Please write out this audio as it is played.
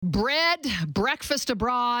bread, breakfast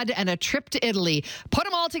abroad, and a trip to Italy. Put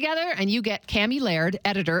them all together and you get Camie Leard,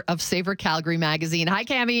 editor of Savour Calgary Magazine. Hi,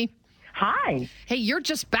 Camie. Hi. Hey, you're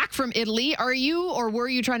just back from Italy. Are you, or were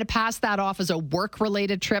you trying to pass that off as a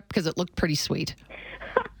work-related trip? Because it looked pretty sweet.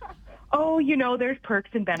 Oh, there's perks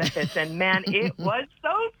and benefits. And man, it was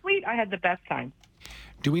so sweet. I had the best time.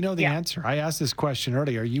 Do we know the answer? I asked this question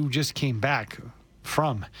earlier. You just came back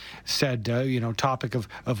from said, topic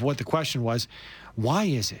of what the question was. Why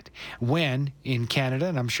is it when in Canada,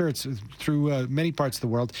 and I'm sure it's through many parts of the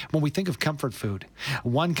world, when we think of comfort food,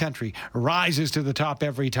 one country rises to the top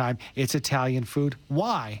every time, it's Italian food.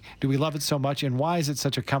 Why do we love it so much, and why is it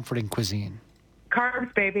such a comforting cuisine?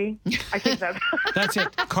 Carbs, baby. I think that's... That's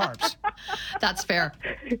it, carbs. That's fair.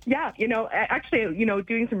 Yeah, actually,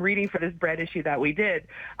 doing some reading for this bread issue that we did,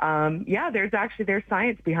 there's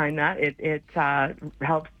science behind that. It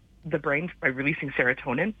helps the brain by releasing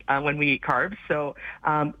serotonin when we eat carbs. So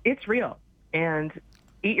it's real. And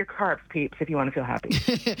eat your carbs, peeps, if you want to feel happy.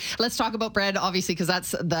 Let's talk about bread, obviously, because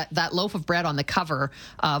that's that loaf of bread on the cover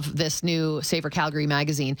of this new Savour Calgary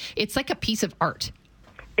magazine. It's like a piece of art.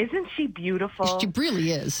 Isn't she beautiful? She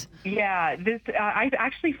really is. Yeah, I've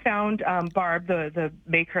actually found Barb, the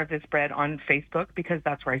maker of this bread, on Facebook because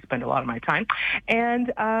that's where I spend a lot of my time.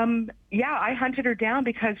 And I hunted her down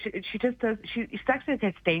because she just does. She's actually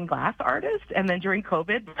like a stained glass artist. And then during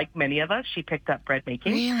COVID, like many of us, she picked up bread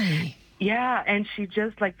making. Really? Yeah, and she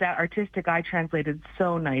just, like, that artistic eye translated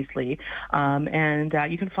so nicely. And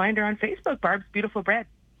you can find her on Facebook, Barb's Beautiful Bread.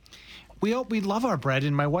 We love our bread,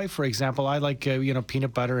 and my wife, for example, I like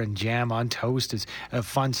peanut butter and jam on toast is a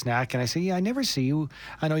fun snack. And I say, I never see you.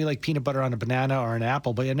 I know you like peanut butter on a banana or an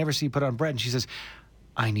apple, but I never see you put it on bread. And she says,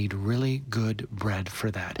 I need really good bread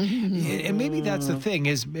for that. Mm-hmm. And maybe that's the thing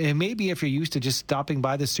is maybe if you're used to just stopping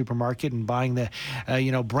by the supermarket and buying the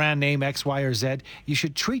brand name X, Y, or Z, you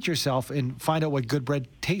should treat yourself and find out what good bread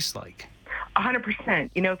tastes like. 100%.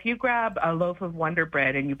 If you grab a loaf of Wonder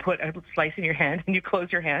Bread and you put a slice in your hand and you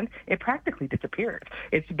close your hand, it practically disappears.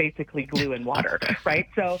 It's basically glue and water, right?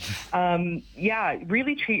 So,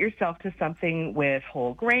 really treat yourself to something with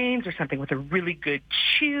whole grains or something with a really good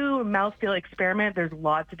chew, mouthfeel experiment. There's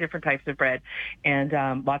lots of different types of bread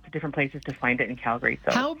and lots of different places to find it in Calgary.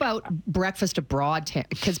 So, how about breakfast abroad?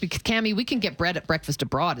 Because, Camie, we can get bread at breakfast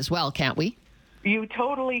abroad as well, can't we? You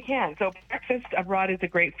totally can. So breakfast abroad is a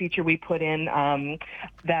great feature we put in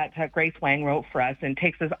that Grace Wang wrote for us and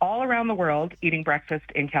takes us all around the world eating breakfast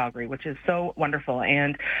in Calgary, which is so wonderful.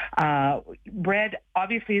 And bread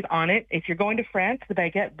obviously is on it. If you're going to France, the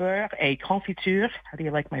baguette, beurre et confiture. How do you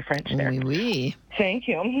like my French there? Oui, oui. Thank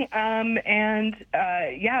you.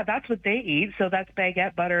 That's what they eat. So that's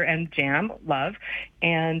baguette, butter, and jam. Love.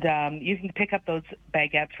 And you can pick up those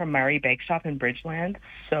baguettes from Mary Bake Shop in Bridgeland.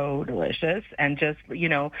 So delicious. And just,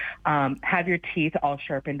 have your teeth all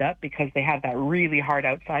sharpened up because they have that really hard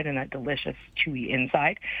outside and that delicious chewy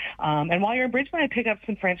inside. And while you're in Bridgeland, pick up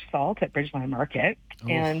some French salt at Bridgeland Market. Oh.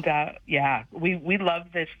 And, we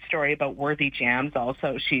love this story about worthy jams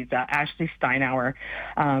also. She's Ashley Steinauer.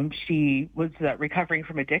 She was recovering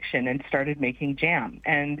from addiction and started making jam.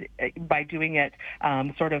 And by doing it,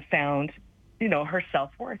 sort of found her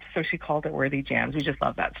self-worth. So she called it Worthy Jams. We just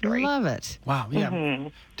love that story. Love it. Wow. Yeah. Mm-hmm.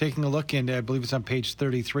 Taking a look, and I believe it's on page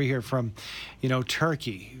 33 here, from,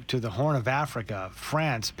 Turkey to the Horn of Africa,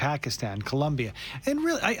 France, Pakistan, Colombia. And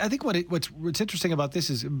really, I think what's interesting about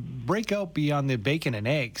this is break out beyond the bacon and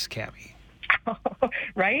eggs, Camie.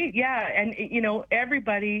 Right? Yeah. And,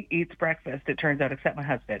 everybody eats breakfast, it turns out, except my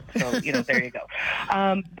husband. So, there you go.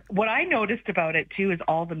 What I noticed about it, too, is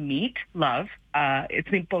all the meat love. It's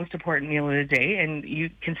the most important meal of the day, and you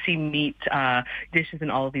can see meat dishes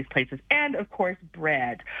in all of these places. And, of course,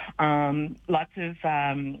 bread. Lots of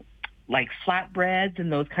like flatbreads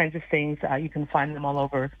and those kinds of things. You can find them all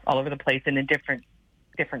over the place and in different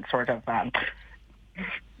sort of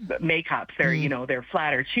makeups. They're they're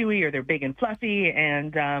flat or chewy, or they're big and fluffy,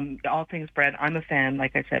 and all things bread. I'm a fan,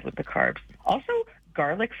 like I said, with the carbs. Also,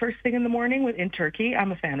 garlic first thing in the morning in Turkey.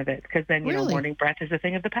 I'm a fan of it because then morning breath is a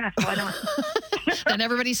thing of the past. Why not? And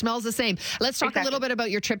everybody smells the same. Let's talk a little bit about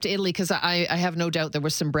your trip to Italy, because I have no doubt there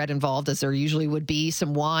was some bread involved, as there usually would be,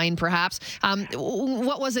 some wine perhaps.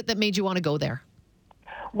 What was it that made you want to go there?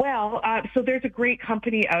 Well, so there's a great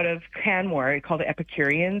company out of Canmore called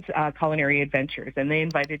Epicureans Culinary Adventures, and they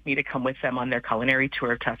invited me to come with them on their culinary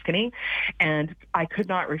tour of Tuscany, and I could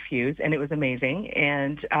not refuse, and it was amazing.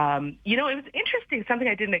 And, it was interesting, something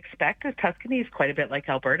I didn't expect, is Tuscany is quite a bit like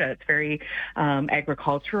Alberta. It's very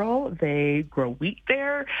agricultural. They grow wheat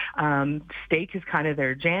there. Steak is kind of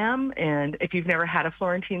their jam, and if you've never had a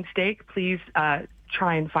Florentine steak, please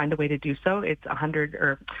try and find a way to do so. It's 100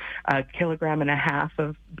 or a kilogram and a half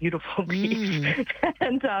of beautiful beef.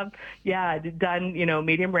 And done,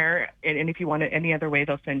 medium rare. And if you want it any other way,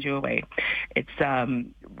 they'll send you away. It's,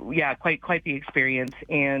 quite the experience.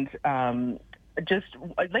 And,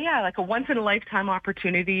 like a once-in-a-lifetime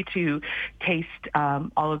opportunity to taste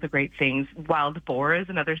all of the great things. Wild boar is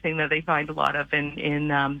another thing that they find a lot of in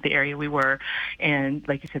the area we were. And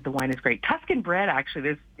like you said, the wine is great. Tuscan bread,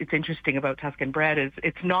 actually, it's interesting about Tuscan bread is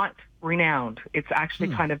it's not renowned. It's actually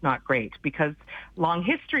kind of not great because long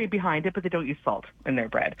history behind it, but they don't use salt in their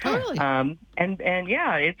bread. Oh, really?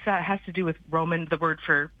 It has to do with Roman, the word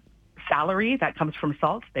for salary, that comes from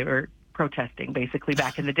salt. They were protesting basically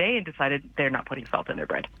back in the day and decided they're not putting salt in their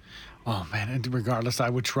bread. Oh man, and regardless, I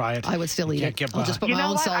would try it. I would still eat it. I'll just put my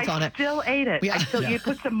own salt on it. I still ate it. Yeah. You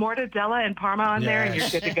put some mortadella and parma on there and you're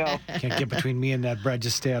good to go. Can't get between me and that bread.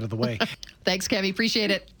 Just stay out of the way. Thanks, Camie.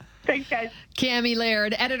 Appreciate it. Thanks, guys. Camie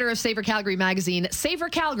Leard, editor of Savour Calgary Magazine,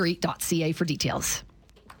 savourcalgary.ca for details.